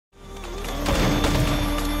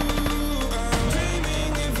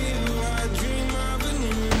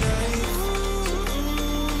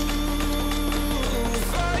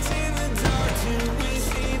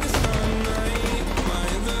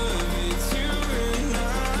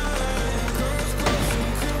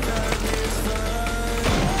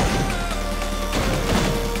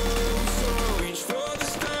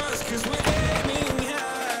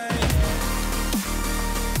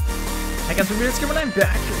it's Gamer, and I'm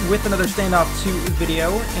back with another Standoff 2 video,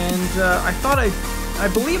 and I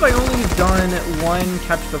believe I only done one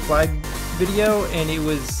capture the flag video, and it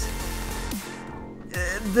was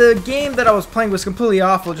the game that I was playing was completely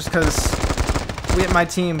awful just because my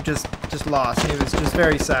team just lost. It was just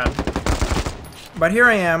very sad. But here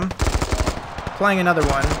I am playing another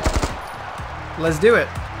one. Let's do it.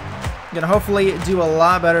 I'm gonna hopefully do a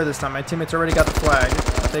lot better this time. My teammates already got the flag,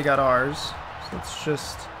 but they got ours. So let's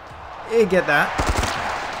just get that.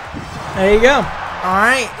 There you go.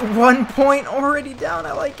 Alright, 1 point already down.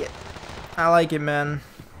 I like it. I like it, man.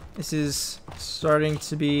 This is starting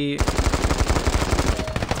to be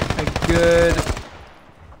a good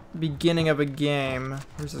beginning of a game.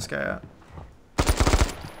 Where's this guy at?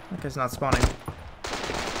 That guy's not spawning.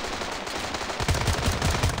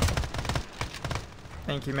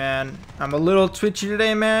 Thank you, man. I'm a little twitchy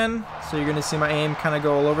today, man. So you're gonna see my aim kind of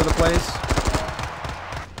go all over the place.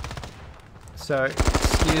 So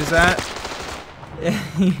excuse that.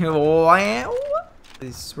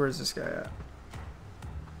 Where's this guy at?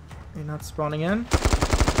 Are you not spawning in?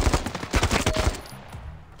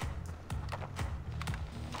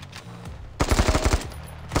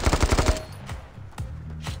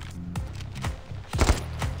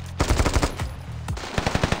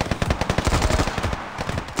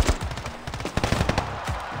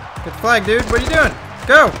 Good flag, dude. What are you doing?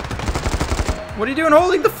 Go! What are you doing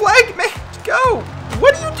holding the flag, man? Go!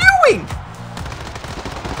 What are you doing?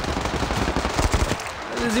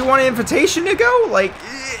 Does he want an invitation to go? Like,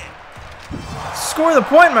 score the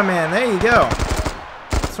point, my man. There you go.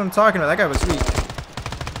 That's what I'm talking about. That guy was weak.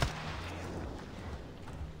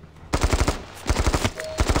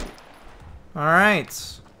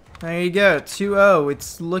 Alright. There you go. 2-0.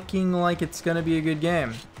 It's looking like it's going to be a good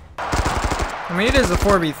game. I mean, it is a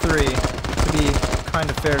 4v3, to be kind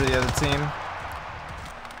of fair to the other team.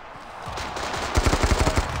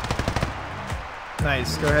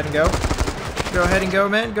 Nice. Go ahead and go. Go ahead and go,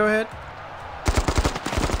 man. Go ahead.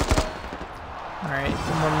 Alright,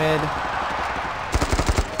 one more mid.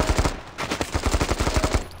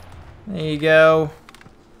 There you go.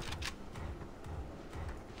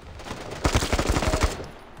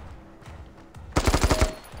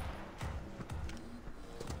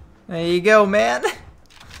 There you go, man.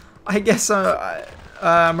 I guess I'm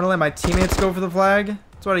gonna let my teammates go for the flag.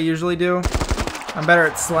 That's what I usually do. I'm better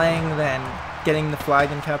at slaying than getting the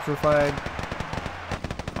flag and capture flag.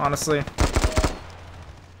 Honestly.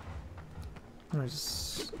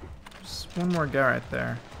 There's just one more guy right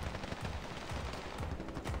there.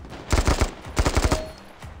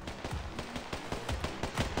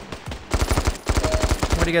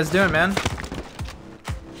 What are you guys doing, man?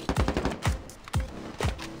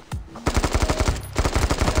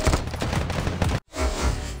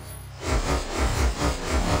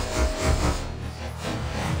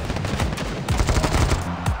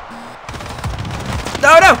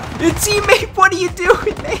 No, no! Teammate, what are you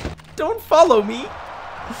doing, man? Don't follow me.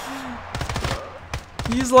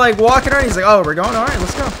 He's like walking around. He's like, oh, we're going? Alright,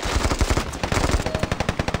 let's go.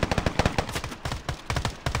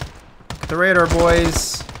 Look at the radar,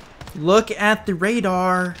 boys. Look at the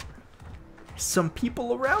radar. Some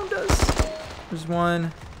people around us. There's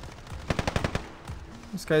one.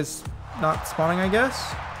 This guy's not spawning, I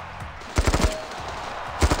guess.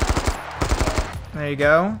 There you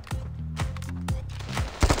go.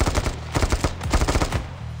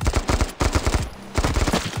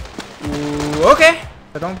 Ooh, okay.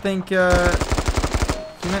 I don't think,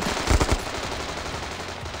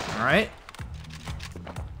 Alright.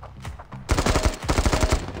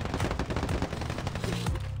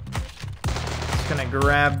 Just gonna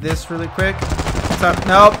grab this really quick. What's up?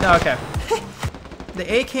 Nope. No, okay.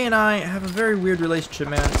 The AK and I have a very weird relationship,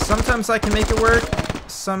 man. Sometimes I can make it work.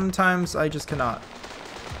 Sometimes I just cannot.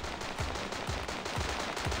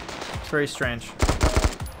 It's very strange.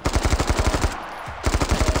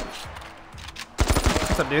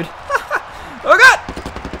 What's up, dude? Oh god!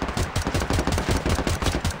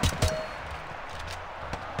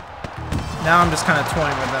 Now I'm just kind of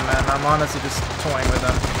toying with them, man. I'm honestly just toying with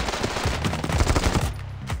them.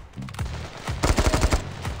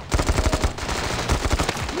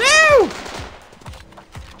 No!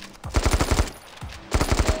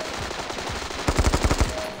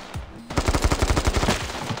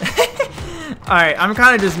 Alright, I'm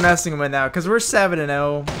kind of just messing with it now because we're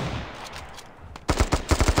 7-0.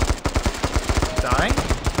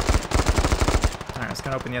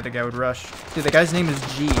 Gonna hoping the other guy would rush. Dude, the guy's name is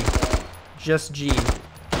G. Just G. You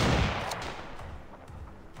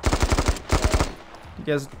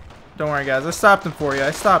guys, don't worry, guys. I stopped him for you. I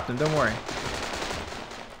stopped him. Don't worry.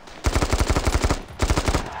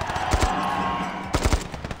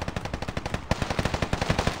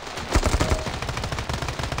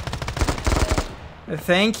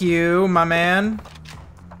 Thank you, my man.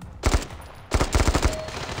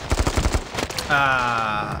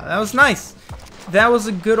 Ah, that was nice. That was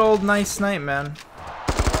a good old nice snipe, man.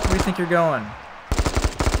 Where do you think you're going?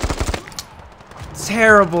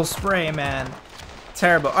 Terrible spray, man.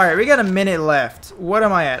 Terrible. Alright, we got a minute left. What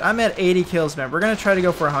am I at? I'm at 80 kills, man. We're going to try to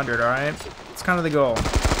go for 100, alright? It's kind of the goal.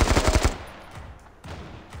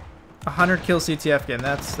 100 kill CTF game.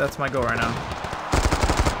 That's my goal right now.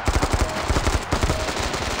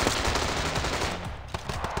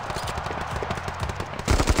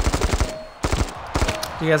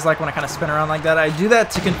 You guys like when I kind of spin around like that? I do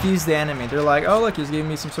that to confuse the enemy. They're like, oh look, he's giving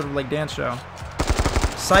me some sort of like dance show.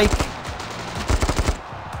 Psych.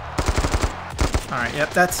 Alright,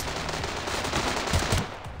 yep, that's...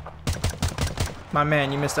 My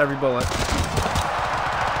man, you missed every bullet.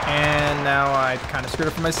 And now I kind of screwed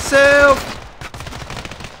up for myself.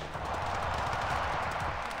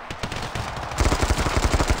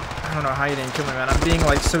 I don't know how you didn't kill me, man. I'm being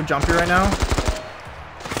like so jumpy right now.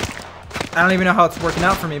 I don't even know how it's working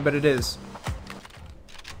out for me, but it is.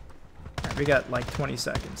 Right, we got like 20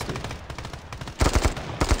 seconds, dude.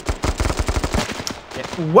 Yeah.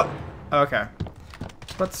 What? Okay. I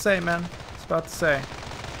was about to say, man. I was about to say.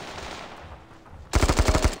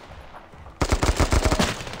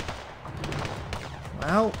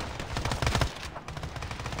 Well.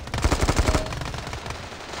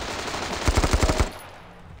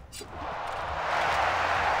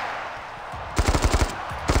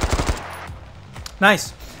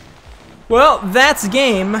 Nice. Well, that's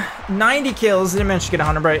game. 90 kills. Didn't manage to get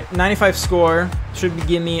 100, but 95 score. Should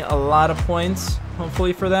give me a lot of points,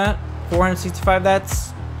 hopefully, for that. 465,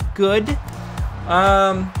 that's good.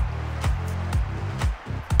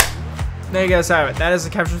 There you guys have it. That is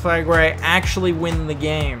the capture flag where I actually win the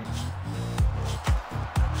game.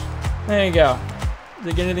 There you go.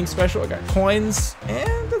 Did I get anything special? I got coins,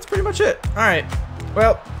 and that's pretty much it. Alright.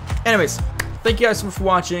 Well, anyways, thank you guys so much for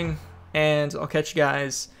watching. And I'll catch you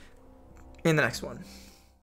guys in the next one.